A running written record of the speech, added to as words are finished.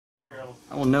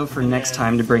I will know for next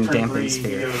time to bring Dampen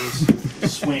Sphere.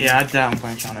 Yeah, I doubt I'm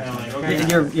playing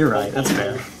Counter. You're right, that's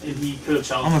fair. I'm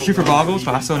gonna shoot for Boggles,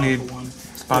 but I still need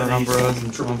Spotted Umbras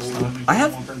and Trump stuff. I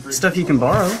have stuff you can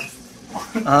borrow.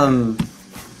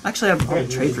 Actually, I'll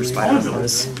trade for Spider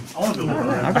Umbras.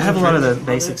 I have a lot of the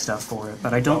basic stuff for it,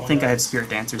 but I don't think I have Spirit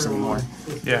Dancers anymore.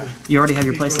 Yeah. You already have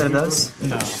your playset of those?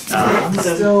 No.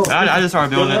 I just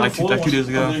started building it like 2 days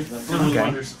ago.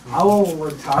 Okay.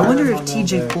 I wonder if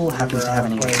TJ Poole happens to have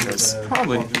any extras.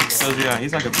 Probably. Because, yeah,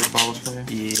 he's like a big Boggles player.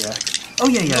 Yeah. Oh,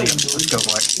 yeah. Let's go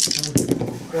for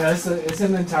it. Yeah, it's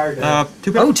an entire day.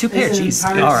 2 pair? Oh, 2 pair, jeez.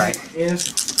 Alright. If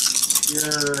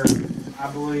you're,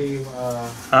 I believe,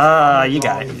 you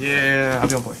got it. Yeah, I'll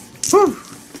be on point. Whew!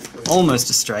 Almost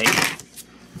a straight.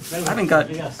 I haven't got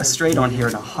a straight on here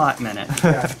in a hot minute.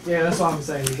 Yeah, that's what I'm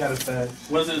saying. You got to fetch.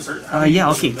 What is it? Yeah,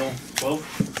 I'll keep. 12?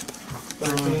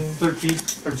 13.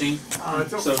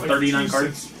 So 39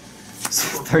 cards.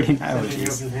 39. Oh,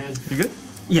 jeez. You good?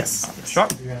 Yes.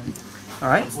 Sharp?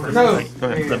 Alright. No. Go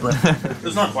ahead. Blip, blip.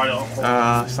 It's not quite all.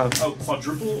 So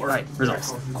Quadruple or Alright,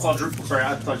 results. quadruple? Sorry,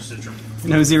 I thought you said triple.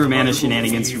 No 0 mana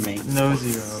shenanigans for me. no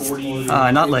 0. 40.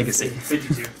 Not legacy.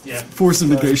 52. Yeah. Force of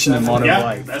negation and mono Yeah.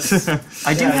 white. That's,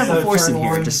 I do have a force in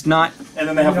here, just not and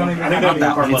then they have one. I think they not have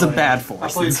that one one. It's a card bad left.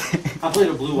 force. I played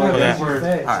a blue white. Yeah.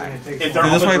 Alright. If they're Do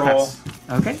on this the way, draw, pass.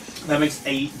 Okay. that makes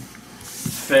 8.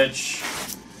 Fetch.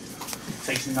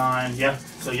 Takes 9. Yeah.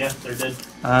 So yeah, they're dead.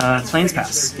 Plains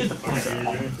pass. Get the fuck out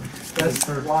of here. That's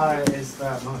why it's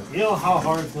that much. You know how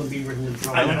hard it's going to be written in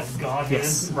trouble? I know. God,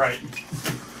 Yes. Right.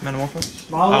 Metamorphosis?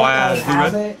 My little guys blue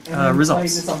have red? it, and then results. play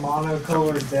just a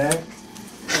monocolored deck,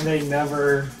 and they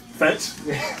never... Fetch.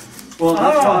 Well,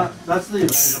 that's the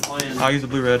advantage of playing I'll use the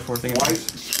blue red for thinking.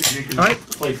 white. You can Alright.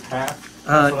 play Pat.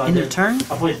 End of turn.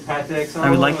 I played Pat decks. I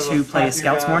would like to play a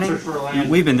Scout's Warning.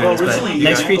 We've been doing this, but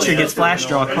next creature gets flash,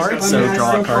 draw a card, so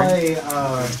draw a card. Play,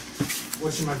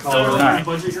 whatchamacallit?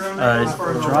 Alright.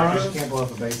 Draw. You can't blow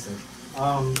up a basic.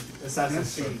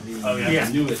 Assassin's Creed. Oh yeah.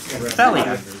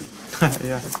 Thalia.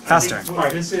 Yeah. Pass turn.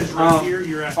 Alright, this is right here.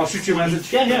 You're at. I'll shoot you a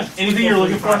message. Yeah. Anything you're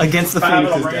looking for. Against the If I have it,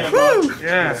 I'll Phoenixes bring deck. it.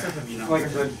 Woo! Yeah. Like I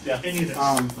said, Yeah.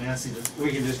 Anything.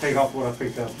 we can just take off what I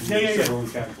picked up. Yeah. Or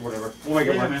whatever. We'll make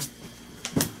it Yeah, work. man.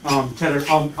 Tedder,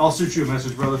 I'll shoot you a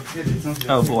message, brother.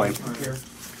 Oh boy.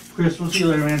 Chris, we'll see you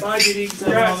later, man. Bye, DD.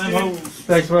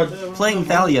 Thanks, bud. Playing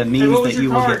Thalia means that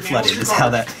you will get flooded, is how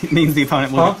that it means the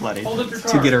opponent will get flooded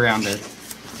to get around it.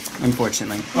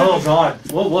 Unfortunately. Oh God,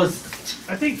 what was?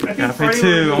 I think Gotta pay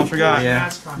 2, almost forgot. Yeah.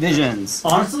 Visions.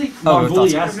 Honestly, Oh,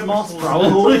 Mongolian it's Asimov,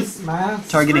 probably. Math.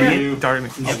 Targeting you.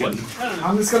 Target me.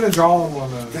 I'm just gonna draw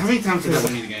one of How many times did I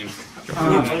win the game?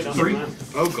 3?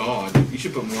 Oh god, you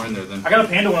should put more in there then. I got a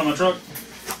panda one on my truck.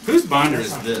 Whose binder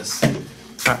is this?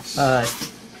 Pass.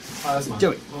 that's mine.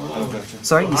 Joey. Oh, gotcha.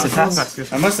 Sorry, you said pass? Pass, good.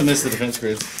 I must have missed the defense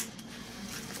grid.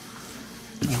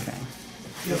 Okay.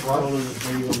 You want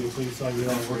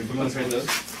to trade those?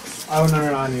 Oh,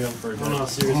 no, I need them for a I'm not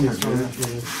day. serious.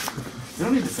 You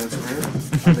don't need defense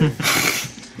grid.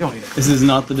 You don't need it. This is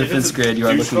not the defense grid you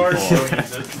are looking for.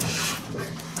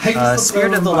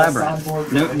 Spirit of the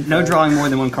Labyrinth. No drawing more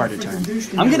than 1 card a turn.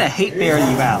 I'm gonna hate bear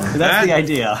you out. That's the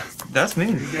idea. That's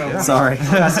me. Yeah. Sorry.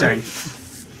 Pass turn.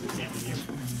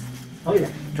 Oh,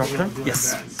 yeah. Drop turn?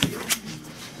 Yes.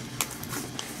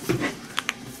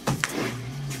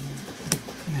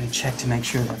 I'm gonna check to make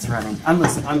sure that's running. I'm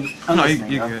listening. I'm No,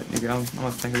 listening. you're good. You're good. I'm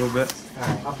gonna think a little bit.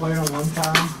 I played on one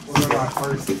time whenever I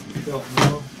first built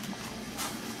Mill.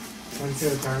 Went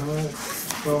to a tournament,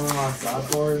 going on my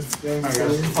sideboard, game 2.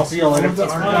 I'll see y'all later. I went to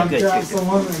Archive Good, trap good.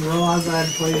 someone and realized I had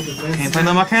played defense. Can't play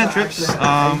none of my cantrips.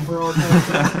 I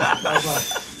was like,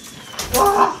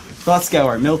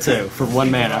 Thoughtscour, mill 2 for 1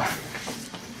 mana.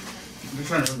 I'm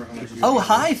trying to remember how much you Oh,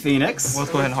 hi, Phoenix. Let's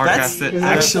go ahead and That's hardcast it.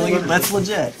 actually, that's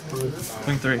legit.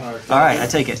 Swing 3. Alright, I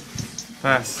take it.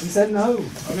 Pass. he said no.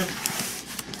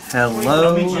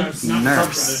 Hello,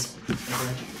 nurse.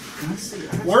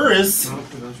 Where is?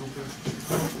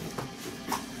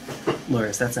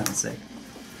 Loris, that sounds sick.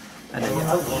 I dig I it.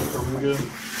 love Bermuda.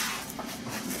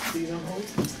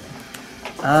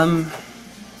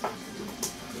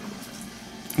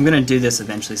 I'm gonna do this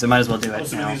eventually, so I might as well do it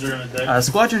Most of these now. are in a deck.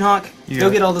 Squadron Hawk. You Go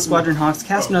got get all the Squadron Hawks.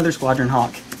 Cast another Squadron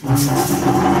Hawk.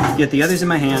 Get the others in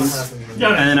my hand, and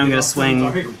then I'm gonna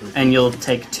swing, and you'll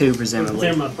take 2 presumably.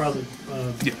 Damn, probably.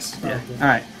 Yes. Yeah. All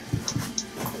right.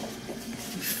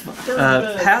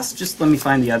 Pass. Just let me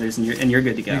find the others, and you're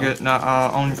good to go. You good? Now,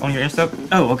 on your instep,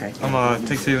 Oh, okay. I'm gonna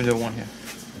take 2 and do 1 here.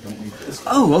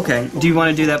 Oh, okay. Do you want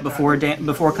to do that before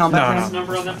before combat? No, round?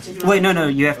 Number on that particular Wait, no.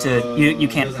 You have to. You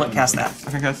can't cast that.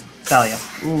 I can cast. Thalia.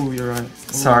 Ooh, you're right.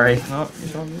 Ooh. Sorry. No,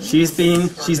 it's all good. She's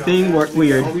being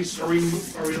weird. Are we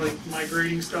like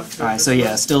migrating stuff? All right, so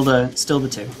yeah, still the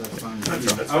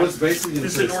 2. I was basically gonna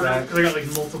Just say in order, stack. because I got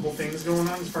like multiple things going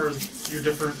on as far as your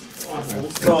different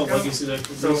holds. Oh, like you see that.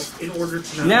 So in order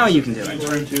to know, Now you can do it.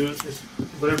 turn to it, just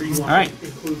whatever you want. All right. To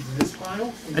include in this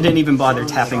pile. I didn't even bother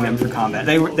tapping them for combat.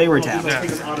 They were tapped. Take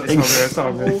them out of It's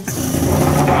all good. It's all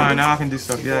good. Alright, now I can do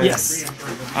stuff. Yeah. Yes. Does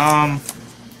that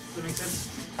make sense?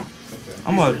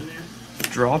 I'm gonna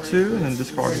draw 2 and then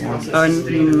discard 1.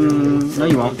 No,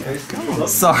 you won't.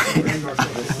 Sorry.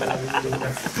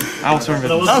 I will serve it.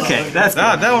 Okay, that's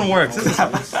good. That one works.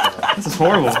 This is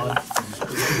horrible.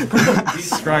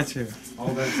 Scry 2.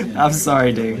 I'm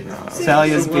sorry, dude.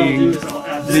 Thalia's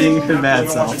being her bad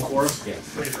self,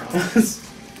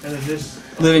 And then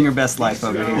this. living her best life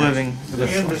over here. Living.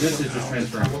 This is just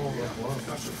transferable.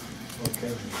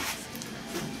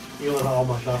 You let all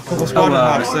my stuff. Squadron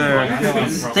Hawk's there.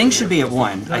 Things should be at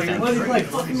 1, I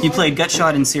think. You played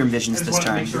Gutshot and Serum Visions this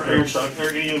turn.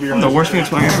 The worst thing to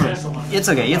play ever. It's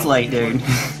okay. It's late, dude.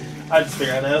 I just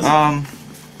figured out.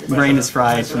 Brain is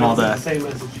fried from all the Same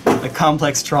message.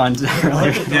 complex Tron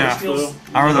earlier. Yeah.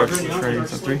 I rather trade,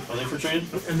 so 3. Are they for trade?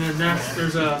 And then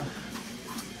there's a.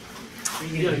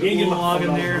 You got a game log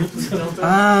in there. It's in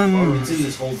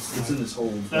this hold. It's in this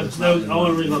hold. That's no. I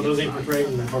want to read about those ain't for trade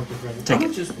and for trade. Take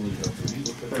it.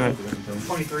 Good.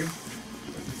 23.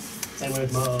 Same way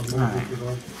with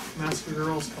Master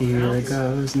Girls. Here it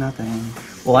goes, nothing.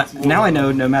 Well, now I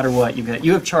know no matter what,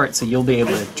 you have charts, so you'll be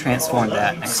able to transform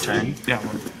that next turn. Yeah.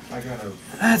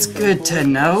 That's good to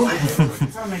know.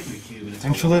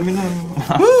 Thanks for letting me know.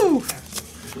 Woo!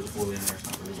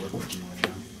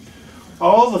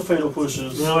 All the fatal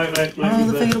pushes. No, wait. All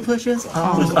the fatal pushes?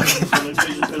 Oh, okay.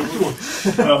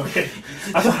 Okay.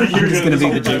 I thought you were I'm just gonna be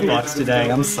the jukebox today,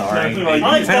 I'm sorry.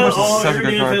 Fatal Push is such a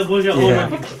good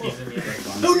card.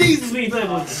 Who needs to be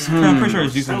fatal? I'm pretty sure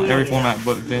it's used in every format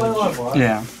but then.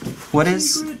 Yeah. What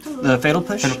is the fatal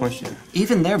push? Fatal Push, yeah.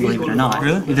 Even there, believe it or not.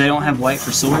 Really? If they don't have white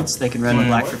for swords, they can run with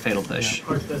black for fatal push.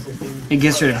 It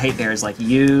gets rid of hate bears like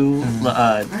you,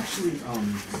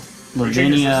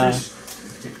 Lavinia.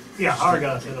 Yeah, our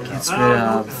guys. Gets rid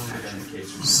of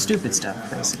stupid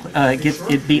stuff, basically.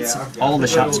 It beats all the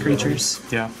shops creatures.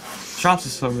 Yeah. Shops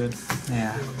is so good.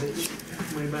 Yeah.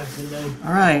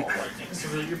 Alright.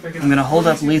 I'm gonna hold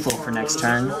up lethal for next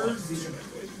turn.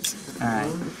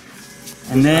 Alright.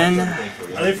 And then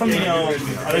Are they from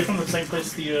the same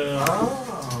place? The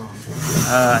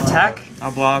attack,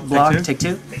 I'll block. block, Take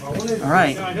 2. take 2.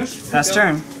 Alright. Fast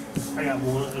turn. I got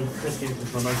one. This came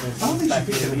from my friend. I don't think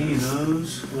you have any of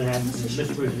those. We had this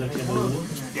version that came over.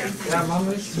 Yeah, my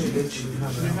list did you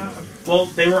have that? well,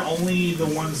 they were only the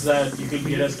ones that you could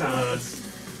get at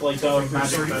like the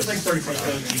Magic Fest. Like 35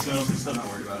 and stuff. Don't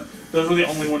worry about it. Those were the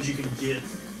only ones you could get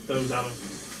those out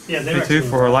of. Yeah, they were Take 2 actually-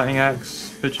 for Lightning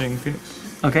Axe, Pitching Phoenix.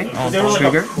 Okay. They were like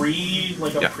Trigger.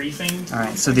 a pre thing.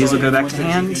 Alright, so these will go back to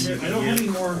hand. I don't have any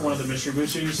more. One of the mystery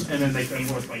boosters, and then they came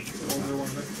with like older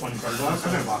one card.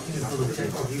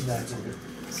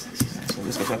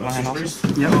 This goes back to my hand also.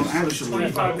 Yep.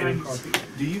 Actually,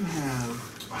 do you have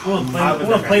We'll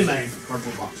play Mag.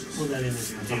 cardboard boxes? Put that in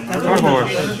there. Cardboard.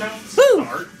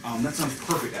 That sounds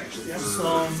perfect, actually. Just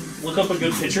look up a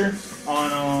good picture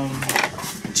on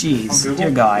Jeez, Google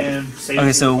dear God. and save Okay,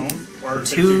 it to so your phone, or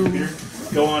save it to 2. your computer.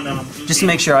 Go on Just to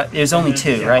make sure, there's only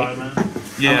 2, right?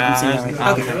 Yeah.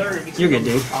 Okay. You're good,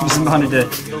 dude. Just wanted to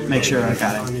make sure I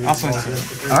got it. I'll swing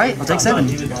 2. Alright, I'll take 7.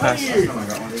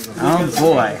 Oh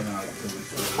boy.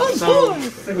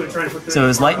 So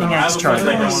is Lightning Axe Chargers.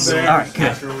 Alright,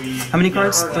 good. How many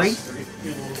cards? 3?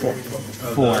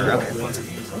 4. Okay.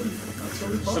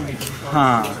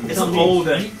 Huh. It's an old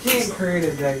deck, You can't create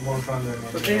a deck one time there.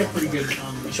 but they have pretty good.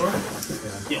 Sure.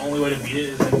 The only way to beat it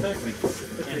is that deck.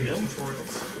 And build.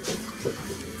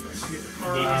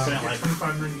 Infinite life.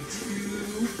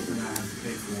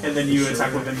 And then you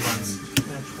attack with influence.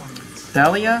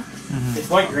 Thalia It's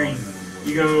white green.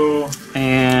 You go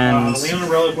and Leon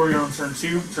and Relic Warrior on turn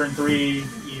 2. Turn 3,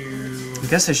 you. I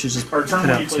guess I should just Or put turn 1,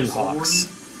 out you play 2 hawks.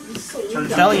 Turn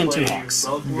 2, Thalia you and 2 play hawks.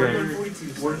 Relic Warrior,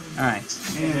 Warden. Alright.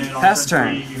 And then on Pass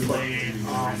turn turn. 3, you play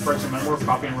Friends of Memoir,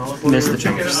 Copy and Relic Warrior. Miss the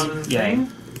triggers. Yay.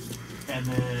 And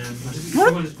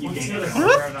then you gain it.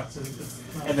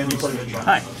 And then you play the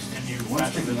Hi. And you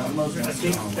match it. I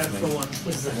think that's the one.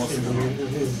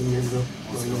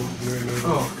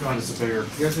 Oh, God, it's a bear. You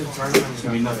guys did tournament. It's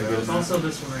gonna be nothing good. It's also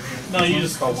this one right here. No, you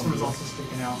just call one. It's also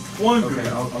sticking out. One. Okay,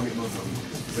 I'll get both of them.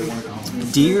 If they want to go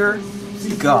home. Dear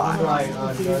God. Right,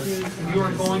 If you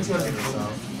weren't going to, I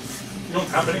think You don't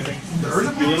have anything.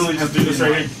 You literally just do this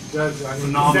right here. Judge, I need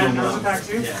Phenomenal. Pack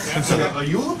too? Are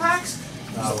you all packs?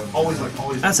 Always like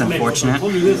always. That's unfortunate.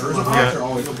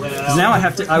 Because now I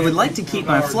have to. I would like to keep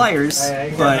my flyers,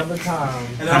 Hey, but another time.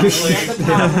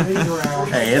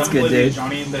 hey, it's good, dude.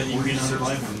 Johnny, that you can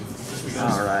survive.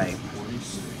 All right,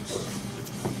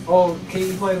 Oh, can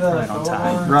you play the right on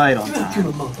time. Right on time.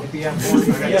 If you have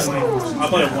 40, I'll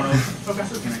play it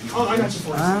 1-0. Oh, I got you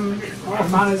for it. I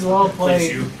might as well Plays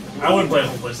play. you. I wouldn't play a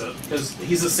whole playset because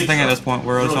he's a 6. I think at this point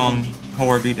we're it's on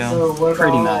horror beatdown. So what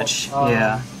Pretty about, much,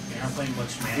 yeah. You're not playing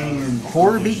much mana.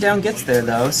 Horror beatdown gets there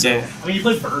though, so Yeah. I mean, you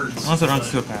play birds. Unless it runs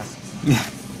to a pass.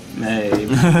 maybe.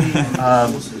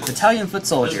 Battalion Foot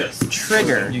Soldier,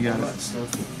 trigger. You got it.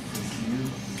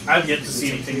 I've yet to see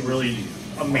anything really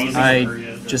amazing. I for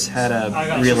you. just had a I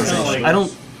got realization. I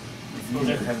don't.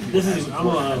 This is,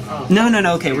 I'm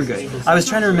No, okay, we're good. I was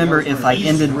trying to remember if I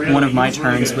ended one of my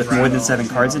turns with more than 7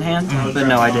 cards in hand, but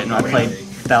no, I didn't. I played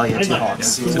Thalia 2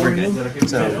 Hawks, so we're good.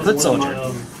 So, Foot Soldier.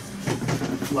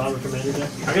 I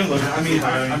can look. I mean,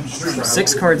 I'm just trying to.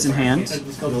 6 cards in hand.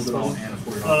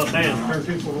 bam, turn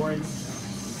 2 for warring.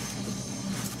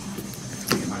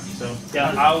 So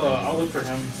yeah, I'll look for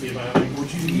him. See if I have any.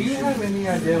 Do you have any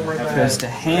idea where that Goes to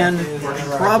hand.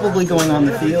 Probably going on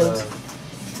the field.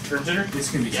 Turn center?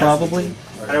 Probably.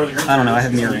 I don't know, I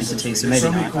have mirror entity, so maybe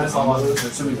not. That's all I was.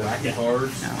 There's so many wacky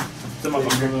cards. It's in my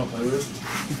phone.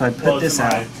 If I put this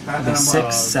out, it'll be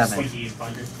 6, 7.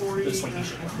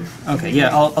 Okay,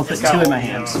 yeah, I'll put 2 in my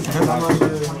hand.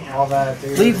 All that,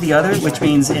 dude. Leave the other, which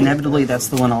means inevitably that's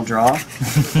the one I'll draw.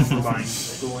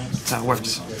 That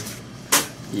works.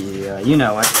 Yeah, you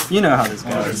know it. You know how this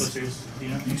goes.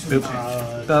 Boop.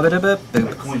 Ba-ba-da-ba,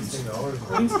 boop.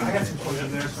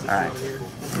 Alright.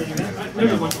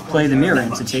 Play the mirror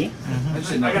entity.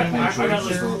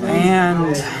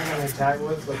 And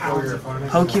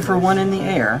poke you for 1 in the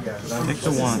air. Pick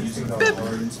the 1.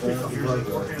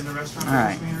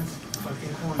 Alright.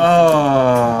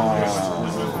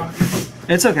 Oh.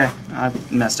 It's okay. I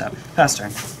messed up. Pass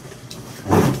turn.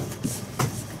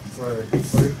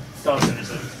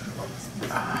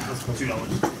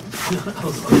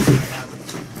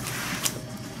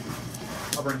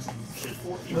 $2. I'll bring some shit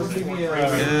for you. More than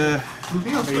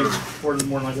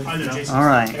likely.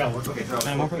 Alright.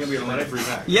 Maybe a light free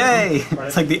back. Yay!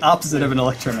 It's like the opposite of an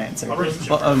Electromancer.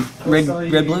 Well,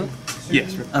 red, blue?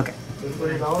 Yes. Okay.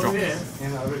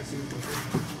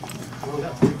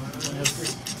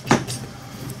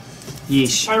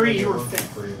 Yeesh. Tyree, you were fit.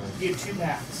 You had 2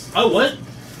 packs. Oh, what?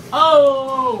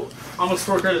 Oh! I'm gonna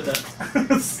score credit that.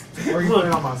 Where are you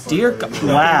putting on my side? Dear God.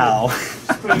 Wow.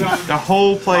 The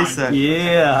whole playset.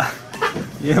 Yeah.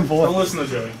 Yeah, Don't boy. listen to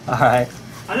Joey. Alright.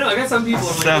 I know, I got some people. I'm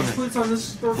like, 7. let's put on this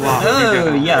store. Wow.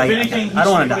 Oh, yeah, If anything, I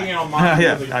don't want to putting it die. on mine.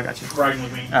 Yeah, I got you. Riding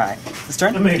with me. Alright. This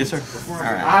turn? Yes, sir.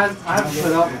 Alright. I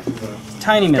put up.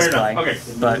 Tiny Fair misplay. enough. Okay.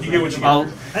 But You get what you get. I'll.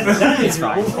 It's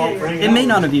fine. It may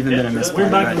not have even been a misplay,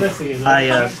 We're back to but this again.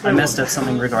 I messed up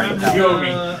something regarding the You power. owe me.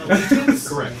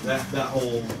 Correct. That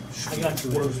whole I got the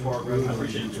worst part. I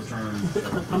appreciate your turn.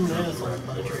 I'm an asshole.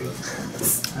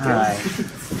 Alright.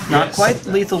 Not quite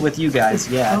lethal with you guys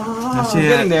yet. Not We're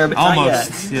getting there, but not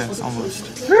almost. Yes, almost.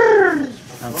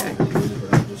 Okay.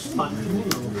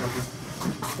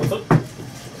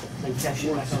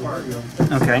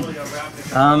 Okay.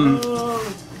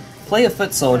 Play a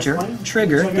Foot Soldier.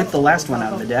 Trigger. Get the last one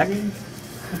out of the deck.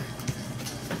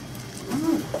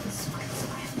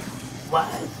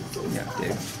 Yeah,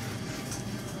 dude.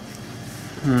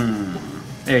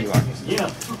 There you are. Yeah.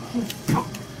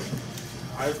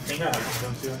 I think I have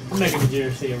some too. I'm making a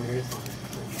GRC over here.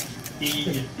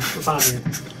 We're fine here.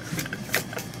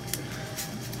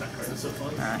 That card is so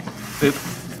fun. Alright. Boop.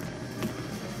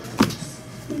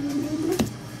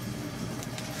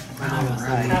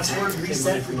 Alright. Password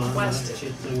reset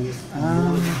requested.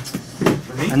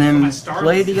 And then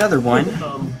play the other one. I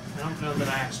don't know that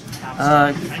I actually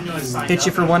have. I know I signed Hit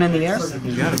you up. for 1 in the air.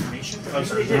 You got it.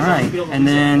 Alright. And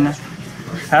then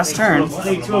pass turn. I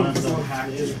think 2 of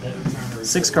them.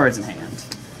 6 cards in hand.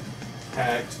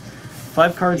 Packed.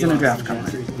 5 cards in a draft card. I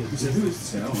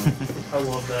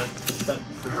love that.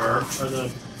 Or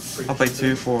the. I'll play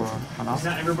 2 for an It's off.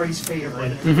 not everybody's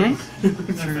favorite. Mm-hmm.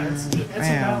 That's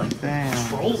Bam, about bam.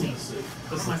 trolls.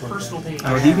 That's my personal thing.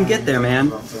 Oh, you can get there, man.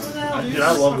 Dude,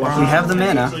 I love We watching. have the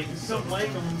mana.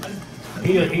 A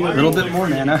little bit more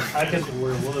mana. I kept it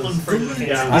where it was.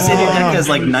 Yeah. You said your deck has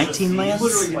like 19 lands?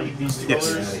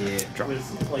 Yes.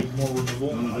 With like more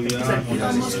removal.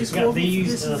 Got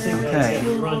these, Okay.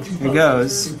 Here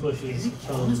goes.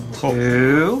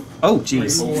 2. Oh,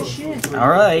 jeez.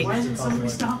 Alright. Why isn't somebody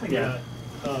stopping Yeah.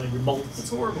 your bolts. It's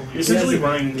horrible. You're essentially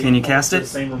running. Can you cast the it?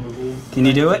 Same removal. Can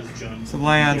you do it? It's a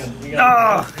land.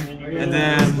 Ah! And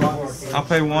then I'll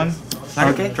play one.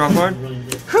 Okay. Draw card.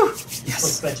 Whew.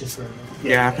 Yes.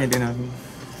 Yeah, I can't do nothing.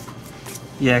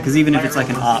 Yeah, because even if it's like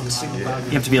an opt, you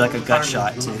have to be like a gut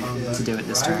shot to do it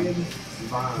this turn.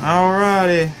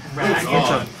 Alrighty.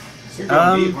 God. You're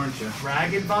going deep, aren't you?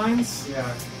 Ragged Vines? Yeah.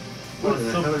 What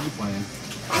the hell are you playing?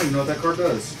 I don't even know what that card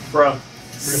does. Bro.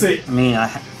 Sick. I mean,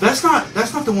 That's not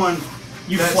the one.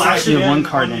 You That's flash you it have one in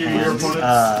card in on your hand.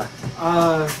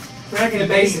 opponent's- It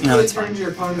basically No, it's turns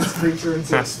your opponent's creature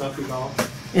into a stuffy doll.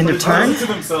 end of turn. To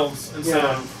themselves instead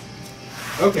Yeah. of.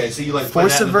 Okay, so you like play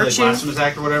Force that of and play Virtue? Blasphemous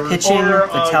Act or whatever. Pitching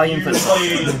Battalion you Foot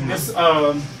Soldier. play this,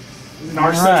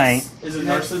 Narcissus. Right. Is it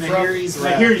Narcissus? Nahiri's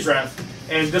Wrath. Nahiri's Wrath.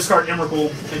 And discard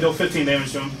Emrakul and deal 15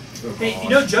 damage to him. Hey, you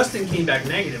know Justin came back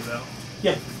negative though.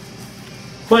 Yeah.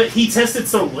 But he tested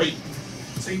so late.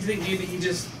 So you think maybe he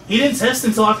just... He didn't test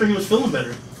until after he was feeling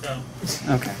better.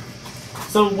 Okay.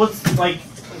 So what's, like,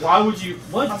 why would you...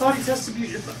 What? I thought he tested you...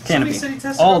 Canopy. Somebody said he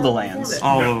tested All over the before lands. that.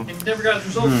 All of them. And he never got his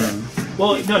results back.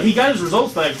 Well, no, he got his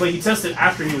results back, but he tested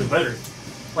after he was better.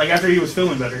 Like, after he was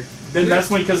feeling better. Then that's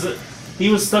when, because he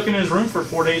was stuck in his room for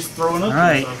 4 days throwing up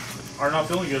Right. and stuff. Or not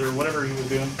feeling good, or whatever he was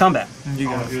doing. Combat. You I don't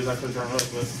know got if he was actually throwing up,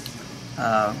 but...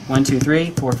 1, 2,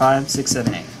 3, 4, 5, 6,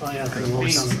 7, 8. Oh yeah, I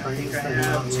always take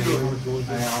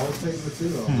the two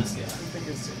though.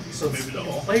 so maybe the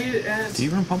all. Play it at... Do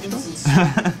you run pump spells?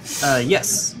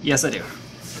 Yes. Yes, I do.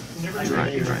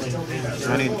 Right.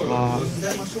 So I need law.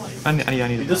 I need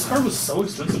Dude, this card was so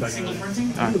expensive back then.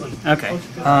 Okay.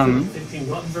 15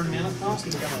 buttons or mana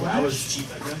cost. I was cheap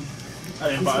back then. I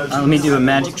didn't buy it. Let me do a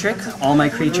magic trick. All my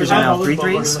creatures are now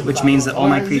 3/3s, which means that all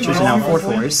my creatures are now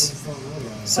 4/4s.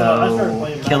 So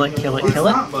kill it, kill it, kill It's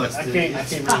it. not busted.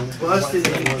 It's busted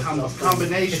in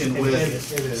combination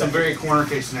with some very corner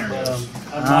case scenarios.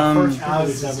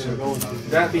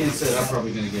 That being said, I'm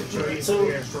probably going to get Joey. So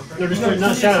they're just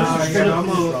not shadows. Straight up. I'm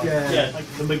gonna look at Yeah. Like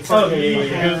the big Oh,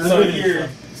 yeah.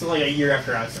 So like a year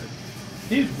after I said.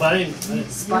 Dude, but I didn't.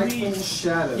 Spiteful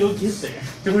Shadow. You'll get there.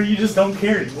 Where you just don't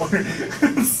care anymore.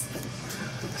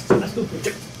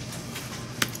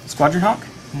 Squadron Hawk?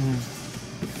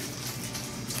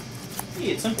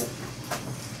 Yeah, it's simple.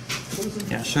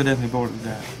 Yeah, should definitely bolted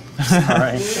that.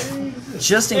 Alright.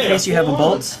 Just in case you have a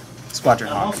bolt,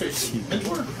 Squadron Hawk.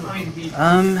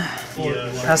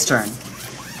 Pass turn.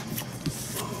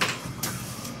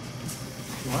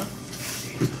 What?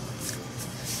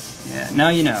 Yeah, now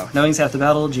you know. Knowing's half the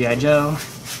battle, G.I. Joe.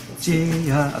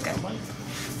 G.I. Okay.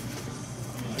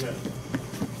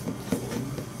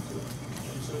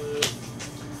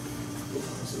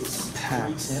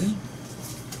 Pass.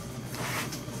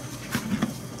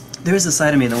 There is a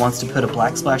side of me that wants to put a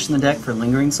black splash in the deck for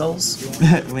Lingering Souls.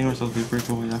 Lingering Souls would be pretty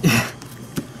cool, yeah.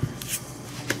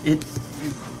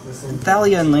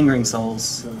 Thalia and Lingering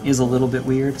Souls is a little bit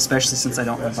weird, especially since I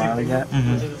don't have Vial yet.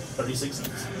 36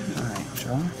 cents. Alright,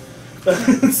 draw.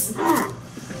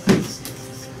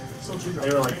 They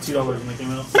were like $2 when they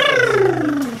came out.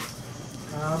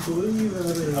 I believe that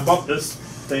is. I bought this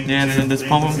thing. Yeah, and then this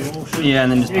pommel. Yeah,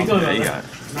 and then just pump Yeah, it. you got it.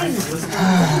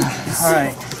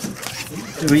 Alright.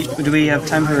 Do we have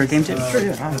time for a game 2? Sure,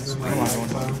 yeah. Come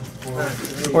on.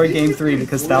 Or game 3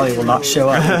 because Thalia will not show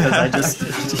up because I just...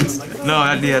 No,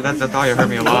 that thought you hurt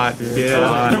me a lot, dude. Yeah. A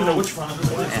lot.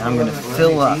 And I'm gonna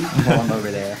fill up while I'm over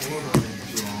there.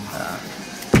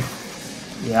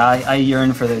 Yeah, I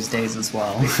yearn for those days as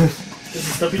well.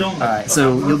 Stuff you don't like. Alright,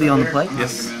 so you'll be on the play?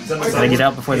 Yes. Gotta get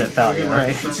out before that Thalia,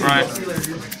 right? Right.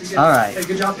 Alright,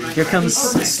 here comes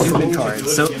stupid cards.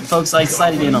 So, folks, I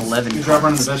decided in 11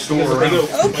 cards.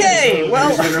 Okay,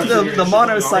 well, the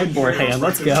mono sideboard hand,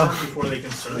 let's go.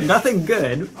 Nothing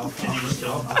good.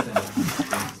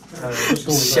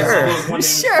 Sure,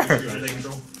 sure.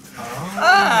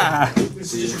 Ah!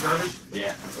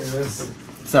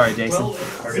 Sorry, Jason.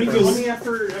 Alright, you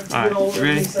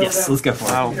ready? Yes, let's go for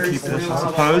it. I'll keep this, I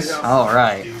suppose.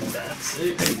 Alright.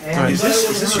 Alright. Is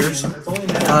this yours?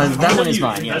 That one is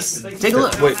mine, yes. Take a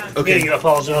look. Wait, okay. I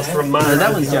apologize for mine.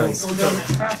 That one's Joey's.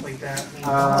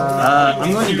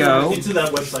 I'm going to go Into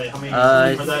that website. How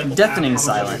many? Deafening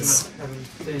Silence.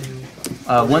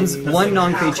 One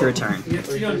non-creature a turn.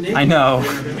 I know.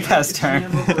 Pass turn.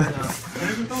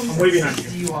 I'm way behind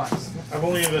you. I've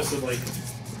only invested like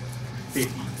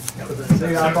 50.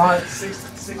 Dude, I bought it.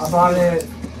 I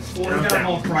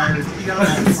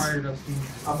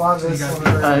bought this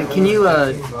one. Can you,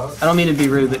 I don't mean to be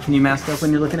rude, but can you mask up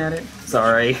when you're looking at it?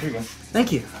 Sorry.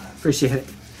 Thank you. Appreciate it.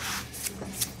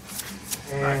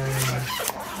 And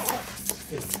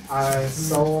I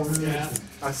sold.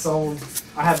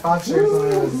 I had 5 shares on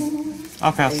it.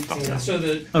 I'll pass it. 18. So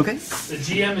the Okay.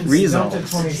 GM and Resolve. Jumped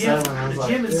to 27. I was the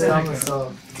like, GM and dude, I'm gonna Seneca.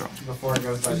 sell before it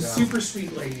goes back She's a down. super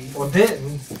sweet lady. Well,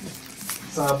 didn't.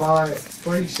 So I bought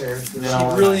 3 shares. She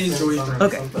really enjoys drinking.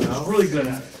 Okay. Something She's else. really good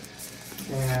at it.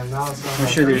 And now it's going I'm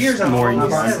sure years there's I've more you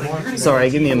always want. said, like, you're gonna Sorry,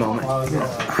 give me a moment. I was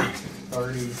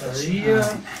 30. She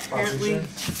apparently,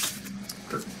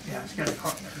 yeah, she got a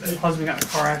car. Her husband got in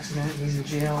a car accident. He's in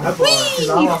jail. I bought because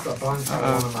I lost a bunch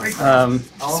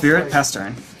of one. Spirit pass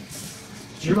turn.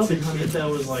 Do you know the kid that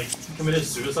was like committed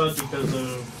suicide because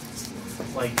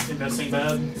of like investing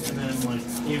bad, and then like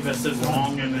he invested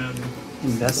wrong, and then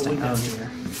Investing. Oh dear.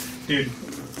 dude,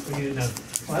 we need to know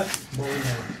what? What we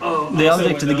know? Oh, The I'll say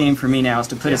object of the window. game for me now is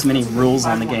to put as many rules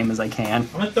on the game as I can.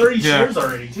 I'm at 30 Yeah. shares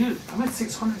already, dude. I'm at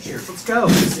 600 shares. Let's go.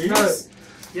 Serious?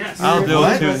 Yes. I'll do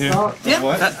it too. Here. Yeah.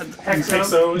 What?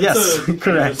 Hexo. It's Yes, a,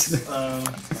 correct.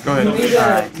 Go You ahead. need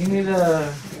Alright.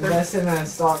 to invest in a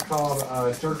stock called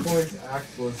Turquoise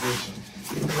Acquisition.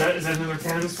 Is that another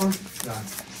cannabis one? No.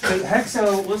 So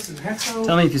Hexo, listen, Hexo,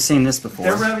 Tell me if you've seen this their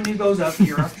before. revenue goes up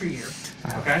year after year.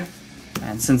 Okay?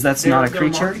 And since that's not a Their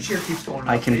creature, market share keeps going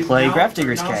I up. can They've play now-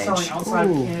 Grafdigger's they're now Cage. selling outside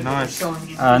of Ooh, Canada, nice. they're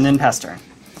selling and then pass turn.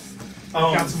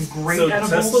 got some great so edibles.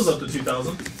 Tesla's up to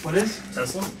 2,000. What is?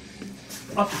 Tesla?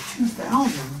 Up to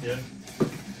 2,000. Yeah.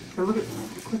 So look at,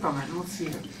 click on that and let's see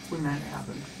when that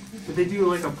happened. Did they do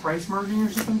like a price merging or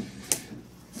something?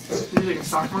 Did they do like a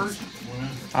stock merge?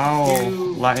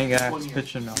 Oh, lightning axe,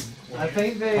 pitching on I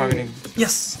think they. targeting.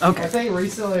 Yes. I Okay. think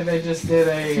recently they just did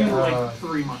Like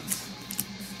 3 months.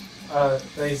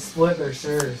 they split their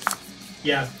shares.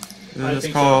 Yeah. Is I this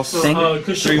think called so. Think-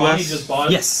 Because three Shivani less? just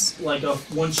bought Yes. like a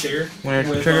 1 share When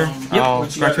with trigger? Yep. I'll when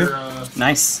she got scratch it. her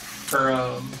Nice.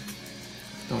 her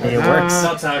Hey, it works.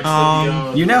 not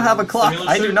tax, You now have a clock. stimulus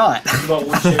I do check. not. She bought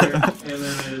 1 share and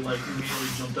then it like immediately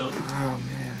jumped up. Oh man,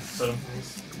 So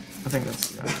I think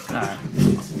that's. Alright.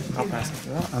 I'll pass it to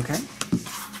that. Okay.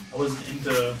 I wasn't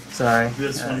into Sorry.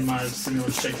 this when my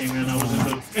stimulus check came in. I was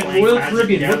into And playing Royal Magic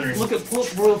Caribbean. Gathering. Look at pull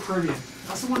up Royal Caribbean.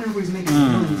 That's the one everybody's making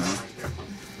Hmm. millions on right there.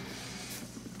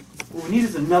 What we need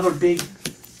is another big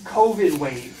COVID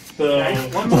wave. Okay?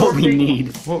 One more What we big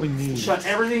need. What we need. Shut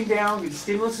everything down. Get the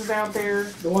stimulus out there.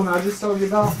 The one I just told you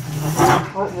about.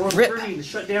 Royal Rip. Caribbean to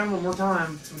shut down one more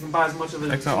time so we can buy as much of it as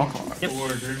we Exile all can.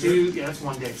 cards. Dude, yeah, that's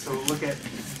 1 day. So look at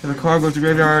If a card goes to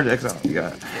graveyard, exile. You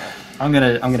got it. I'm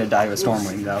gonna die to a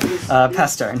Stormwing though.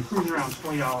 Pass turn. cruising around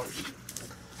 $20.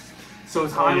 So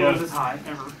it's high, yeah. what is high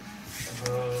ever?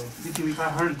 DTV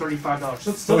 $535.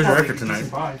 So it's still What was your probably record tonight?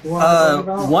 decent buy. The one I told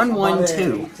you about? 1, I bought 1, it at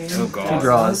 2. 18. Oh, Two God.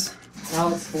 draws. Now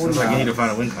it's Sounds like you need to $40.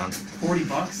 find a win con.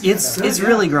 $40. It's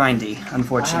really grindy, But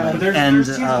unfortunately. there's And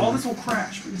chances all this will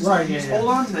crash. Just, Right, just yeah, hold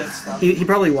on to that stuff. he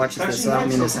probably watches this, so I don't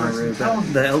mean to sound rude,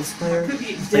 but the Elves player, Could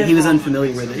be but he was dead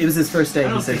unfamiliar with it. It was his first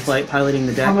day. He said piloting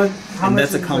the deck, How and much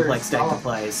that's a is complex their deck to stock?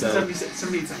 play. So Somebody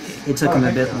said it took him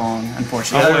a bit long,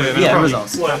 unfortunately. Oh, wait, Yeah, probably-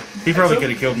 resolves. What? He probably could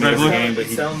have killed me Red in the blue? game, but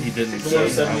he didn't. The So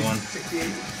I 170. won.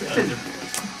 68.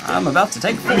 I'm about to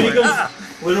take I mean, it forward. goes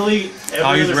literally every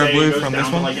I'll use other red day blue it goes from down this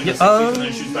to, one? like, in the Yeah, 60s and then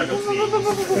it shoots back up to the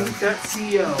 80s. That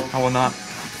CEO. I will not.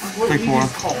 What Take do you four.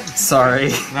 just call? Sorry.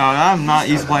 No, I'm not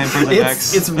used to playing prison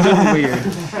decks. It's really weird.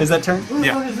 Is that turn?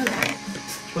 Yeah.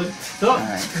 But stop.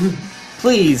 Alright.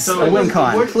 Please, So, a win what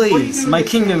con. do you Please, do my with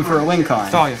kingdom for a win con.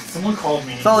 Thalia. Someone called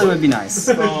me. Thalia would be nice.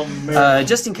 From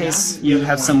Just in case you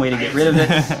have some way to get rid of it.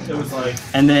 It was like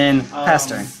And then pass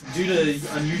turn. due to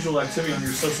unusual activity on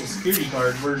your social security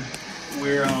card, we're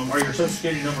or your social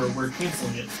security number, we're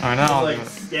canceling it. Alright, now I'll like, do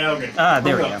it. yeah, okay. Ah,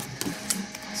 there we Okay. go.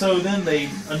 So then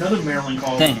another Maryland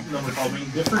Dang. number called me,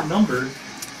 different number,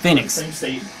 Phoenix. same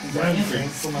state,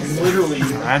 literally.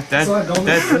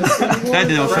 That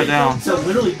deal shut down. So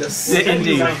literally the same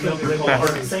Indeed. exact number called,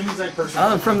 or the same exact person.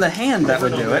 Oh, from the hand that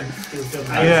would do it.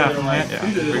 Yeah, Like, yeah,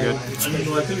 due to pretty good.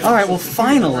 unusual activity on Alright, your well social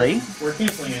finally, we're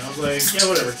canceling it. I was like, yeah,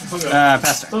 whatever. Hung up.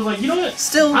 pass So I turn. was like, you know what?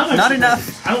 Still, I'm not actually-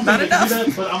 enough. I don't Not think I can do enough.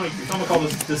 that, but I'm gonna call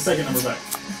the second number back.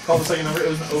 Call the second number. It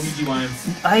was an OBGYN.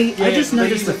 I just they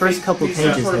noticed the use first the- couple these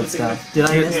pages are had the stuff. Did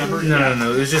I miss Yeah. it?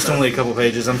 No. It was just only a couple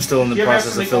pages. I'm still in the You ever process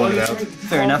actually of filling call it out. you?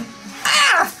 Fair enough.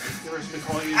 You ever actually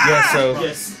call you? Yeah, so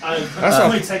Yes, saw-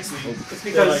 somebody text me. It's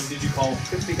They're because like, did you call?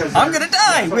 it's because I'm gonna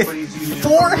die with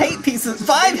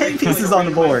 5 hate pieces on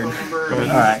the board.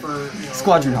 Alright.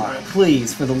 Squadron Hawk,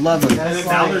 please, for the love of... And then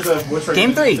now there's a voice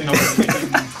Game three. thing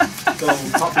so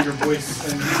talk to your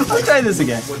voice and Let's try this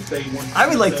again. what they want. I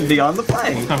would like to be on the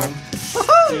play. Yeah,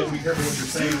 be careful what you're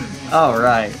saying.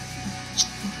 Alright.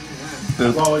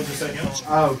 As always, just saying, you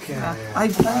know, Okay. I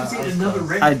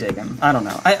dig him. I don't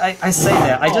know. I say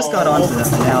that. I just got onto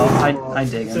them and now I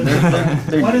dig them.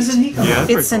 They're Why doesn't he come? Yeah, that's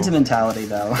it's pretty sentimentality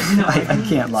though. I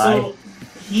can't lie. So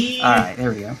He Alright,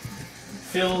 there we go.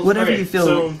 feels Whatever okay, you feel,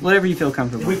 so whatever you feel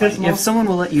comfortable. We piss them If off? someone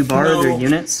will let you borrow No. their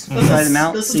units, This try is- them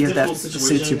out, this is see a if that difficult suits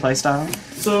situation. your playstyle.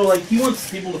 So like he wants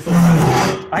people to feel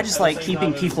comfortable. I just at the like same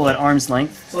keeping time people as, at arm's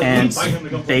length so, like, we and invite him to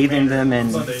come play bathing them Commander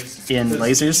in on Sundays, in 'cause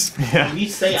lasers. and we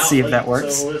stay out See if late, that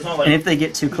works. So it's not like And if they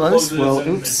get too he close, closes well,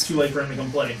 and It's oops. too late for him to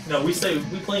come play. No, we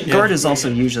play. Guard is also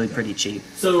usually pretty cheap.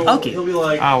 So Okay. he'll be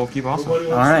like, I will keep awesome.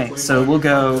 everybody wants to Alright, play so we'll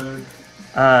go, Commander.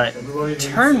 Turn Everybody needs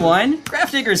to- 1,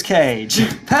 Grafdigger's Cage.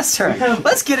 Pass turn.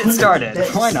 Let's get it started.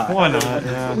 Why not? Why not?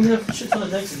 Yeah. We have a shit ton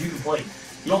of decks that you can play.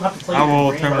 You don't have to play. I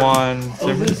will your turn brain one.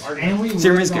 card. And we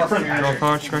Zero really is don't good. care. Draw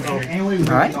card, scratch. And we really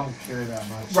Alright. don't care that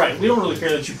much. Right, we don't really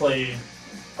care that you play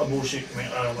a bullshit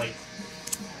like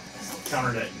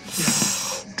counter deck.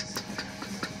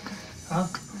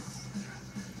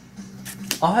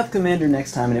 I'll have Commander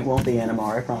next time and it won't be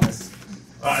Animar, I promise.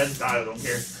 I don't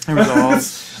care. And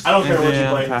resolves. I don't care what you And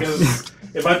play then because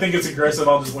if I think it's aggressive,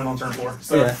 I'll just win on turn 4.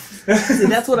 So. Yeah. See,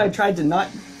 that's what I tried to not...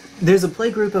 There's a play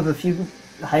group of a few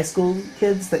high school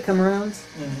kids that come around,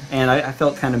 and I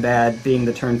felt kind of bad being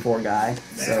the turn 4 guy,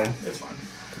 so... It's fine.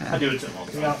 I do it to him all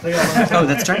the time. Oh,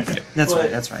 that's turn? That's But-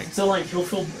 right, that's right. So like he'll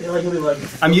be like.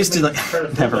 I'm used to, like- try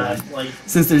feel never bad, mind. Like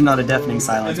Since there's not a deafening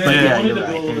silence, And but then yeah, he you're wanted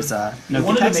to right, build- there's he no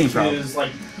wanted to taxing make problem. his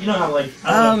like you know how like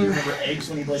I don't know if you remember eggs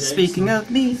when you played eggs. Speaking of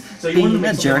me, So he wanted to being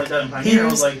make a something jerk, like that in Pioneer. I was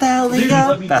here's like, Thalia. dude,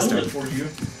 let me build Bastard. it for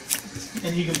you,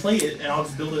 and you can play it, and I'll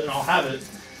just build it, and I'll have it.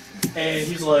 And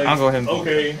he's like, I'll go ahead and build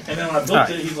okay. And then when I built Alright.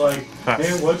 it, he's like,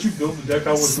 man, why'd you build the deck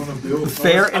I was gonna build?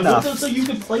 Fair I enough. built it so you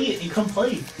could play it and come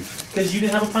play, because you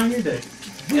didn't have a Pioneer deck.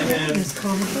 And then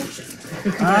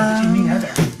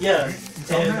yeah,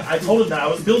 and I told him that I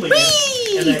was building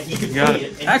it, and that he could Got play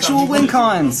it. it. and Actual he win wanted to.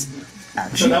 cons!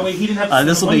 So that way he didn't have to spend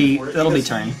This'll money be, for it, that'll be because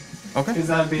turn. Okay. Is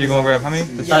that being You're gonna grab how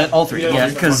many? All 3, yeah,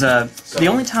 because the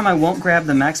only time I won't grab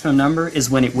the maximum number is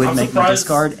when it would I'm make me surprised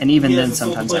discard, and even he then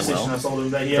hasn't sold the sometimes I PlayStation. will. I told him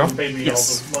that he Sure. hasn't paid me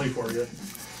Yes. all the money for it yet.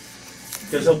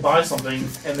 Because he'll buy something,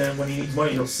 and then when he needs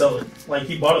money, he'll sell it. Like,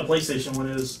 he bought a PlayStation when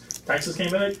his taxes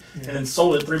came back, and then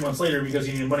sold it 3 months later because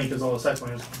he needed money because all his tax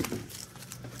money was gone.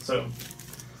 So,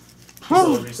 he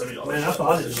sold it for $70. Man, I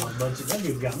thought it was a bunch of that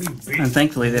dude got me beat. And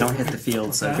thankfully they don't hit the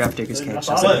field, so Grafdigger's Cage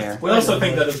doesn't care. But we also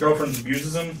think that his girlfriend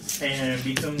abuses him and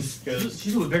beats him because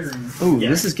She's a little bigger than me. Ooh, Yeah.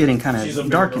 this is getting kind She's a of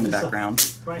big dark girl. in the background.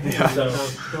 Right here. So,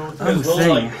 Oh, because we'll thing.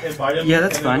 like invite him, Yeah,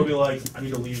 that's and then fine. we'll be like, I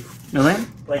need to leave. No land?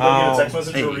 Like, he'll get a text Oh,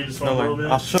 message hey, or read his phone no a little way.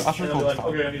 bit. I'll show and he'll be like, you.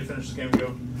 okay, I need to finish this game and go.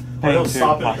 Or Hey, he'll dude,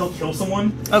 stop it, fine. he'll kill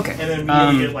someone, Okay. and then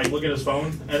we need to get, like, look at his phone,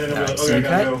 and then he'll be Alright, like, so okay, I you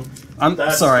gotta cut? go. I'm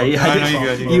That's sorry, fucking I No,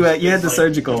 did, you good. you had the It's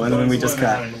surgical like, and then we just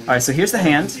cut. Alright, so here's the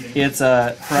hand. It's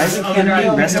Horizon Canopy,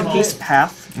 Rest in Peace,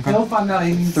 Path, He'll find out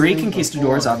he needs 3 to leave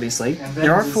Conquistadors, before. obviously. And then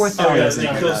There are just- 4 Thalias in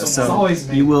yeah, here, kill though, It's so always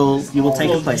me. you will take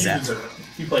a Well, place you at. deserve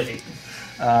it. You play 8.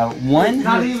 1.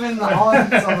 Not even all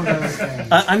some of those things.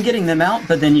 I'm getting them out,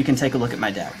 but then you can take a look at my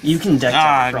deck. You can deck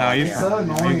check for all I you're care. So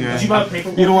annoying. You're Did good. you buy a paper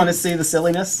You don't want to see the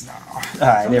silliness?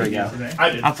 Alright, there we go. I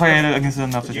did. I played it against it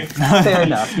enough to do. Fair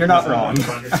enough, you're not wrong.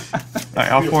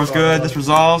 Alright, all 4 is good. This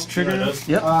resolves, trigger.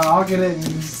 Yep. I'll get it and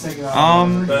you just take it off.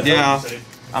 Yeah.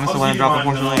 I'm just a land drop,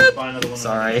 unfortunately.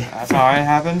 Sorry. That's alright, it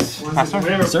happens. Pass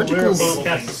turn.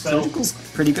 Surgical's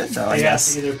pretty good though, I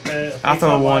guess. I'll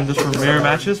throw 1 just for mirror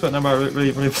matches, but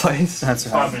nobody really plays. That's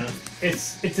 5 right.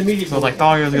 minutes. It's immediate. So like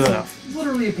Thalia is good enough.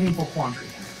 Literally a painful quandary.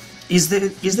 Is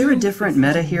there a different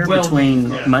meta here Well,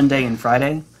 between yeah. Monday and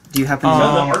Friday? Do you happen to know?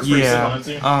 art's pretty similar,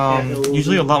 too.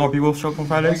 Usually a lot more people show up on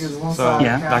Fridays, so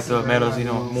Yeah. like the metas,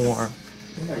 more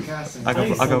like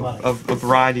a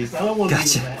variety. I don't want to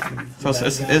Gotcha. do that. So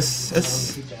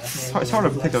it's hard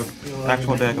to pick an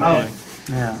actual deck. Yeah.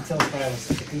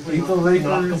 Lethal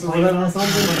Vapors or whatever.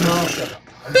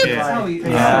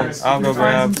 Yeah, I'll go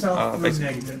grab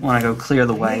basic. Want to go clear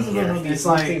the way here. It's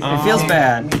like It feels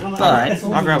bad, but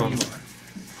I'll grab them.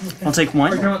 I'll take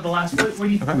 1 The last one? What do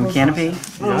you from Canopy.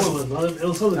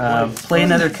 Play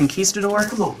another Conquistador.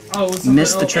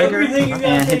 Miss the trigger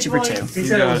and hit you for 2. He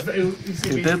said got it was.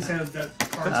 He Boop. said that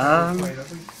card Um,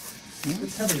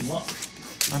 It's heavy luck.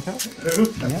 Okay.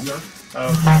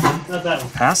 Not that one.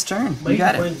 Pass turn. You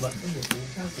got it.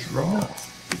 Draw.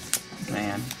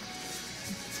 Man.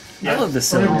 I love the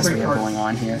silliness we have going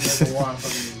on here.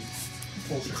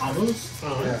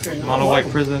 Combos? Mono white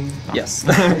prison. Yes.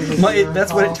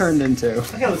 That's what it turned into.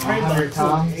 I got a trade like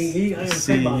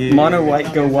See. Mono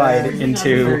white go wide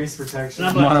into Various protection.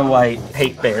 mono white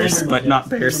hate bears, but not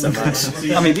bears so much.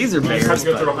 I mean, these are You just have bears,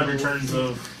 to go through but 100 turns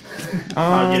of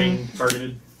not getting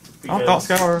targeted. Oh, Thought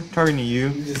Scour targeting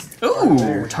you.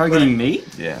 Ooh, targeting me?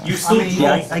 Yeah. You still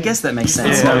Yeah, I guess that makes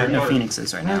sense. Yeah. No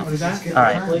Phoenixes right now. What is that?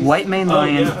 Alright, Whitemane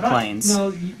Lion yeah. Plains.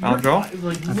 I'll draw.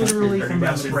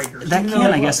 That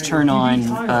can, I guess, turn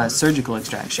on surgical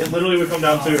extraction. It literally would come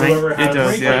down to whoever It has.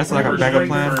 does, yeah, that's like a backup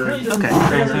plan. Okay.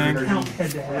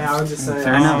 Yeah, I would just say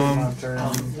Fair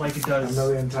enough. Like it a does.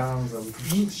 million times.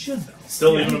 It should though.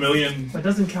 Still even a million. But it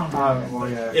doesn't count. Well,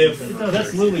 yeah. If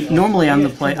That's literally. Normally, I'm the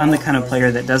kind of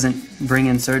player that doesn't bring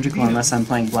in surgical unless I'm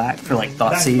playing black for like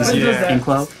Thoughtseize Yeah. and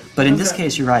Inquo. But in this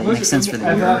case, you're right. It makes sense for the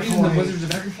At that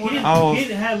mirror. point, I'll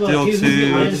deal 2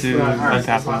 to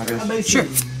untap him, I guess. Sure.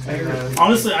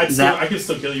 honestly, Zap. I could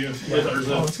still kill you with Oh,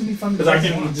 Urza. it's gonna be fun Because I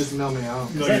can- you just mail me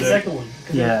out. No, That you did. second one.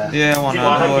 Yeah. Yeah, I want to go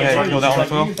ahead and kill that one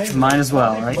as well. Might as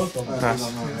well, right? Pass.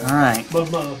 All right. I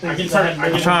can turn. I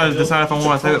I'm can trying to decide if I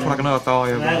want to save it for like another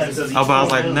Thalia, but I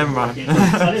was like, never mind.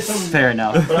 Fair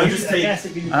enough. But I just take.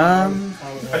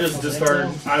 I just discard.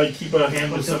 I would keep a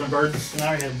hand with 7 cards. And I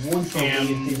already have one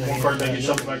And one card that gets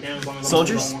shuffled back in as long as I'm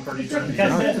Soldiers? on one card each turn.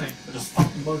 Just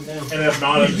pop them both down. And if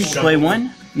not, I just Play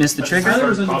one. Miss the trigger.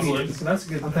 I'm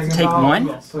thinking Take about one.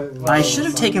 putting I should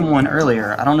have taken one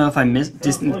earlier. I don't know if I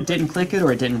didn't click it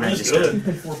or it didn't register.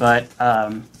 But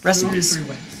rest in peace.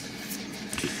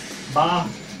 Bye.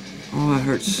 Oh, that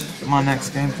hurts. My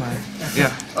next game plan.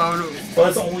 Yeah. But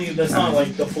that's only. That's not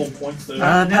like the full points though.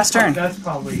 Pass turn. That's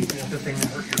probably the thing that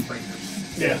hurt your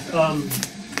breakers. Yeah.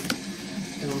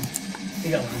 He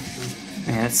got lines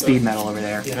through. Man, it's speed metal over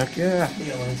there. Heck yeah. He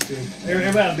got lines through.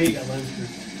 Everybody beat got lines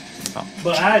through. Oh.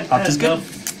 But I had Opt is good.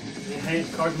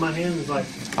 enough cards in my hand was like.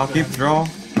 I'll keep the draw.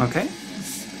 Okay.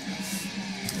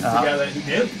 The guy that he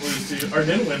did lose to, or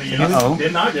didn't win against, Uh-oh.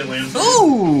 did not get lands.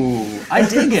 Ooh, I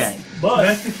dig it. But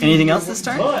Anything else this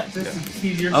turn? but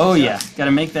Oh yeah,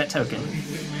 gotta make that token.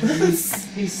 I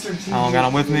don't got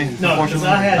him with me, no, because unfortunately.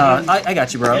 I had I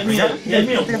got you, bro. He had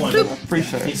me a 1.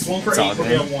 Appreciate He it. swung for It's all 8 for me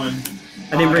good. a 1.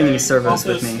 I didn't bring any servos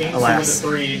with me, With alas. a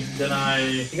 3, then I,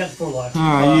 he got the 4 life.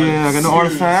 Alright, yeah, I got no Sues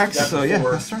artifacts, got so yeah,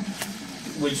 four. that's turn.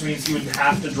 which means he would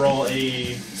have to draw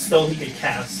a spell he could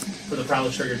cast for the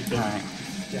prowess trigger to kill him. Alright,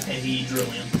 And he drew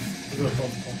land.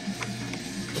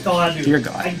 That's all I do. dear I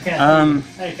God. can cast,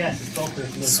 I can cast a spell for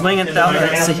Swing at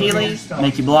Sahili,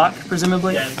 make you block,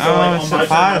 presumably. Yeah, so Oh, like on it's my a turn,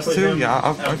 5 I played too? him Yeah,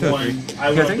 I'll at go 1. 3. I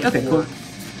Go went 3? up to Okay, 4. cool.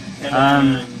 And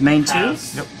then Main 2?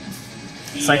 passed. Yep.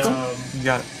 He, Cycle? You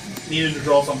got it. needed to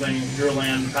draw something, drew a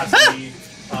land, passed me,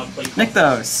 played Nick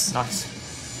those. Nice.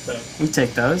 So, We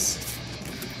take those.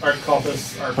 our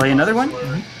Coffus, our Play another one?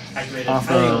 activated. Off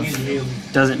of.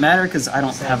 Doesn't matter because I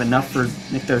don't have enough for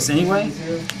Nykthos anyway.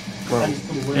 Well,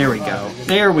 there we go.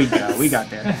 There we go. We got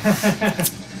there.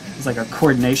 It's like a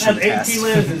coordination I have test. 18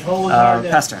 lands and whole entire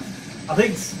deck. Pass turn. I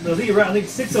think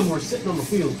 6 of them were sitting on the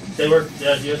field. They were,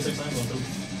 yeah, you had 6 lands on them.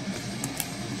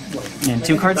 And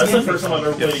 2 cards That's the again? first time I've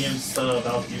ever played against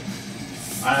Valkyrie.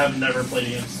 I have never played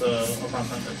against a prime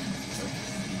time deck.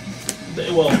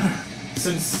 So. Well,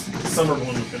 since Summer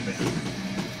Bloom has been banned.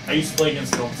 I used to play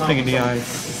against it all the time. Thinking DI.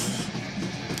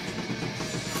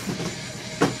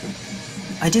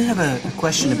 I do have a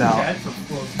question about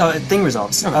thing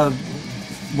results.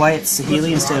 Why it's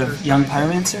Sahili instead of Young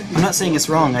Pyromancer? I'm not saying it's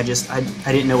wrong. I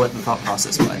didn't know what the thought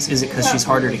process was. Is it because she's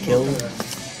harder to kill?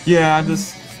 Yeah, I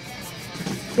just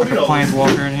put a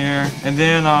Planeswalker in here, and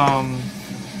then I'm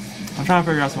trying to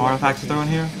figure out some artifacts to throw in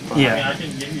here. But, Yeah. I mean, I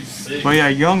can give you 6. But yeah,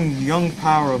 young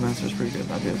Pyromancer is pretty good.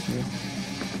 That'd be it too.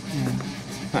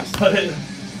 Pass. But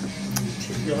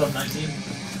you'll have 19.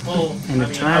 Well, In the I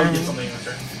would turn. get something in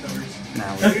return. No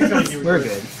worries. No, we're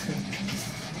good.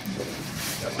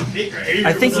 I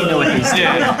think you know what he's doing.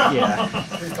 Yeah.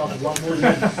 Oh,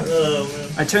 man.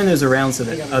 I turn those around so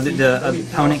that the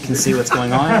opponent can see what's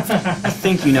going on. I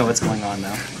think you know what's going on,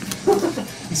 though.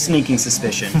 Sneaking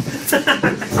suspicion.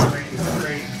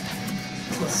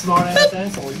 Smart ass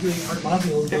asshole. You ain't hurt my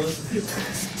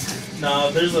feelings. No,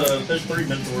 there's 3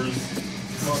 mentors.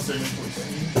 Monster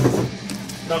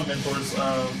mentors. Not mentors.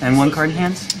 And 1 card in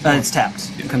hand? It's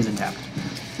tapped. It comes in tapped.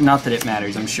 Not that it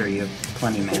matters. I'm sure you have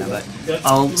plenty of mana, but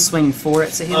I'll swing 4 at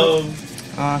Sahili.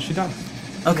 She died.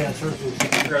 Okay.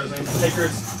 Grab his name. Take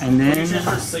yours. And Can you then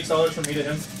transfer $6 from me to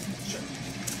him? Sure.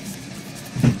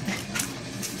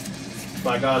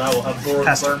 By God, I will have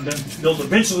Pass. Boros built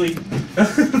eventually.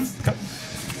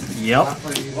 Yep.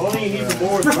 Only you need the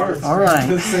board first. All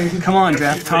right. Come on,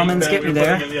 draft commons, get me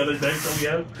there. The other decks that we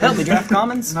have. Help me, draft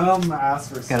commons. None of them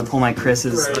asked for. Gotta pull my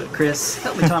Chris's. Chris,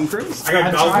 help me, Tom Cruise. I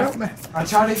got Goblin. I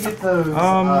tried to get those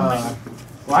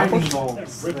lightning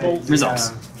bolts. Rip bolts. Results.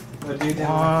 The dude didn't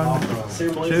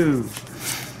 1, like 2.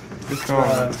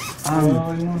 Discard.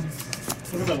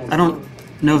 I don't.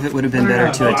 know if it would have been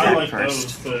better to I attack like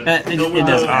first. those, It but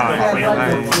doesn't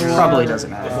matter. Probably doesn't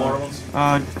the matter. floor ones.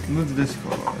 Move this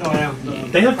forward.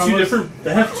 They have two different.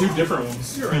 They have two different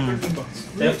ones.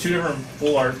 They have two different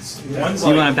full arts. One's Do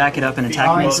you like, want to back it up and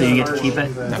attack me so you get to keep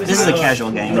it? This is a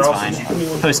casual game, it's fine.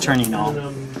 Post turn and all.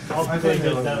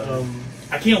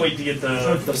 I can't wait to get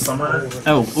the summer.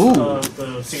 Oh, ooh.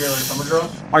 The Secret Lair summer draw.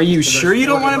 Are you sure you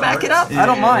don't want to back it up? I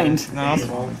don't mind. No, that's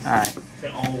fine. Alright.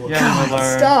 Yeah,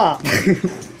 God, stop!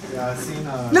 Yeah, I seen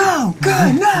No!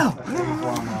 God, no!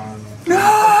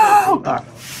 No!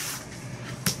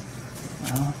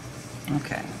 Well,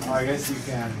 okay. Well, I guess you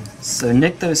can. So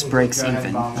Nykthos breaks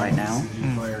even right now.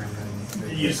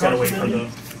 You just gotta wait for the.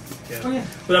 Yeah.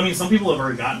 But I mean, some people have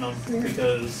already gotten them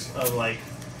because of like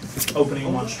opening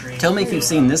them on stream. Tell me if you've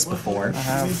seen this before. I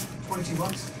have. I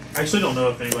actually don't know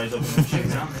if anybody's opening them stream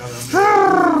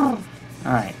now.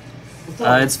 Alright.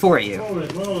 It's for you.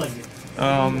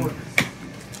 I'll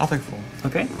take 4.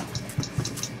 Okay.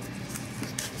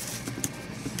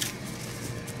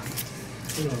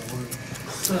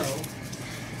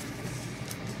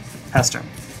 Pass turn.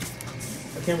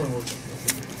 I can't remember.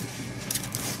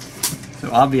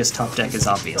 So obvious top deck is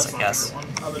obvious, I guess.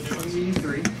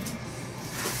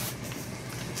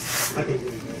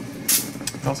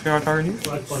 Don't scare our target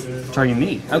here. Targeting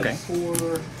me. Okay.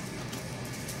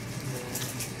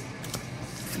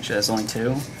 Actually, that's only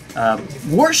 2.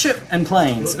 Warship and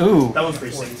planes. Ooh. That one's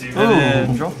pretty sick too.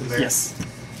 Ooh. Yes.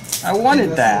 I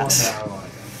wanted that.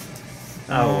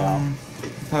 Oh wow.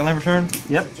 Play land return.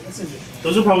 Yep.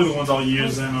 Those are probably the ones I'll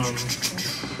use in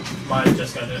my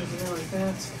just got it.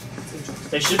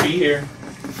 They should be here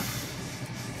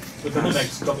within the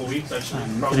next couple weeks. Actually,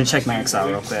 I'm gonna check my exile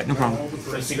real quick. No problem.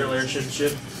 The Secret Lair should.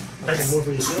 That's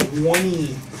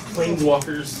 20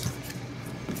 planeswalkers.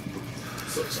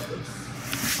 So excited.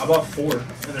 I bought 4,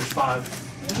 and there's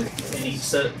 5 in each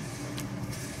set.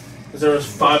 Because there was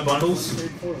 5 bundles.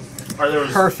 Or there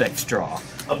was Perfect draw.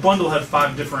 a bundle had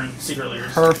 5 different Secret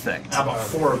Lairs. Perfect. I bought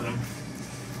 4 of them.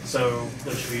 So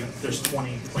there's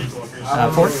 20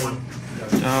 planeswalkers. 4?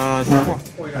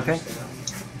 4. Okay.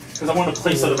 Because I want a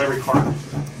place out of every card.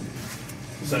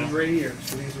 So Right here.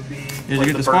 So these would be. Did you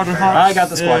get the Squadron Hawk? I got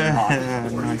the Squadron Hawk.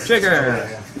 Nice.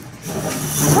 Trigger.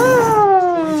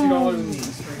 $42 in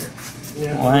these right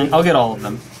here. One. I'll get all of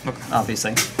them. Okay.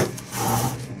 Obviously.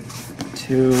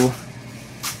 2,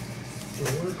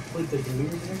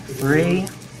 3.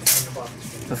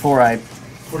 Before I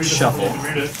shuffle.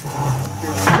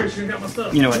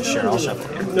 You know what? Sure, I'll shuffle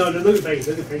here. No, look at paid.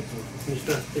 Look at paid. I'm just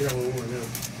trying to figure out what we want now.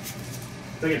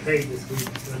 I get paid this week.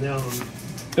 And now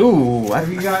Ooh, I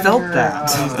Have you gotten felt your, that.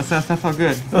 That felt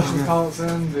good. What you call it,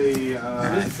 son? The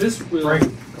this will break.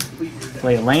 complete your deck.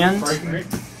 Play a land. Right?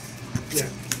 Yeah.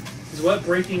 Is what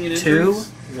breaking and 2.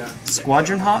 entries? Yeah.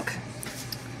 Squadron Hawk.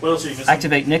 what else are you missing?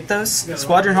 Activate Nykthos.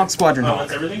 Squadron Hawk. Squadron Oh, Hawk.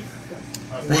 that's everything?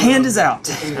 The hand is out.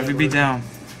 Have beat down.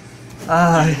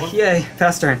 Yay.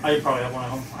 Pass turn. I probably have one at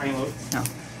home. I can look. No.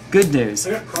 Good news.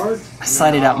 I got cards. I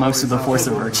cited out most of the Force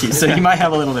of Virtue, so you might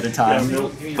have a little bit of time.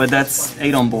 But that's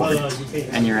 8 on board,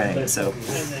 and you're A, so.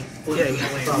 Yay. You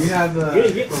have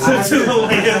the.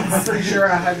 I'm pretty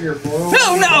sure I have your foil.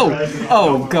 No!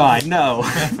 Oh, God, no.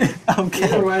 Okay.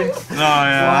 Either way. Oh,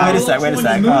 yeah. Wait a sec, wait a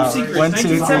sec. 1, 2,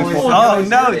 3, 4. Oh,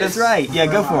 no, that's right. Yeah,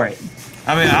 go for it.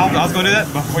 I mean, I was going to do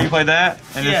that before you played that,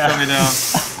 and Yeah. just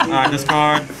shut me down. Alright,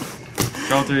 discard.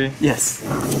 Draw 3. Yes.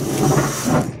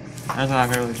 That's not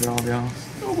going to really draw, I'll be honest.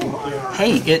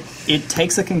 Hey, it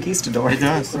takes a Conquistador. It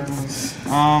does. It does.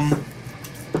 I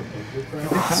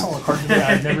saw a card that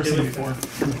I've never seen before.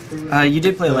 You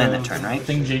did play a land that turn, right? I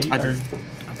think I did.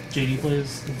 JD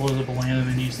plays, blows up a land, and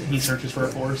then he searches for a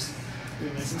force.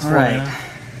 Alright.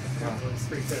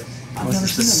 I've What's never the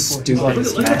seen that before.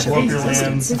 stupidest matchup in Your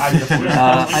existence? lands. I did a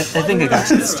force. I think I got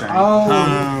you this turn.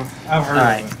 Oh, I've heard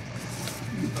Alright. of it.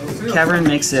 Cavern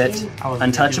makes it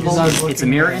untouchable. It's a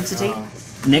mirror entity.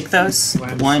 Nykthos.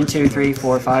 1, 2, 3,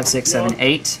 4, 5, 6, 7,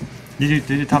 8. Did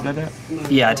you top that?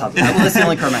 Yeah, I topped that. Well, that's the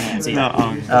only card in my hands.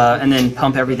 Yeah. And then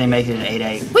pump everything, make it an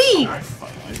 8/8. Whee!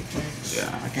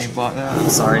 Yeah, I can't block that. I'm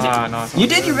sorry. No, it's You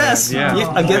did your best. Yeah.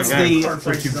 Against Okay.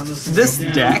 this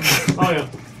deck. Oh, yeah.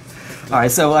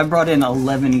 Alright, so I brought in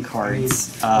 11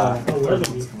 cards.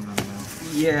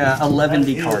 Yeah, 11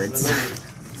 cards.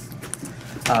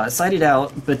 Sided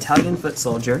out Battalion Foot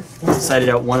Soldier. Sided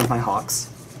out one of my Hawks.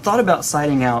 Thought about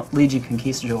siding out Legion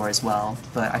Conquistador as well,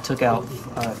 but I took out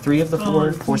 3 of the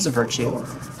 4 Force of Virtue.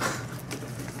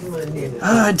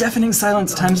 Deafening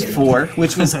Silence times 4,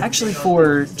 which was actually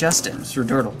for Justin, for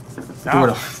Durdle.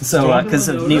 So, because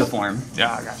of Neoform.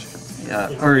 Yeah, I got you.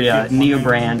 Neo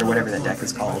Brand or whatever that deck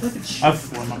is called.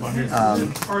 I've won my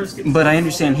bundle. But I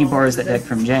understand he borrows that deck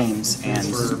from James, and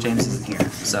James isn't here,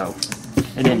 so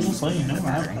it didn't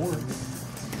matter.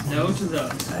 No to the.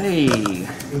 Hey,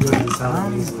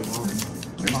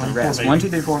 where's the rest? 1, 2,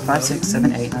 3, 4, 5, 6,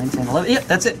 7, 8, 9, 10, 11. Yep,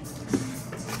 that's it.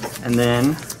 And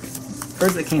then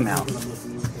cards that came out.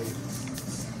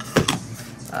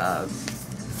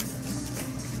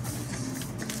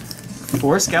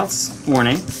 4 Scouts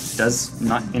Warning, does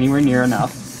not anywhere near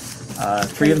enough.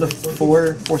 3 of the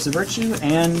 4 Force of Virtue,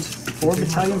 and 4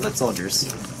 Battalion Foot Soldiers.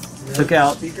 Took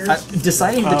out,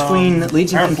 deciding between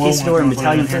Legion Conquistador and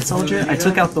Battalion Foot Soldier, I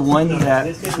took out the one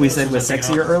that we said was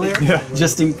sexier earlier,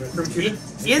 just in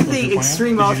the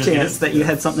extreme off chance that you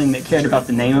had something that cared about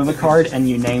the name of a card and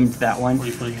you named that one.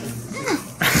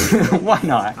 Why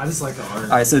not? I just like the art.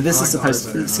 Alright, so this is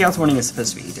supposed to, Scout's Warning is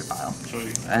supposed to be Aether Vial.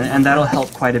 And that'll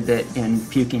help quite a bit in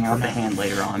puking out the hand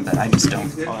later on, but I just don't.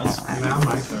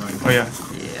 Oh yeah.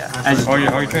 Yeah. Are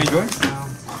you trying Joy?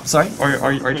 Sorry?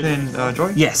 Are you trying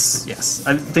Joy? Yes, yes.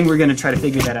 I think we're going to try to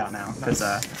figure that out now, because,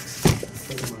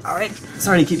 alright,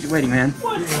 sorry to keep you waiting, man.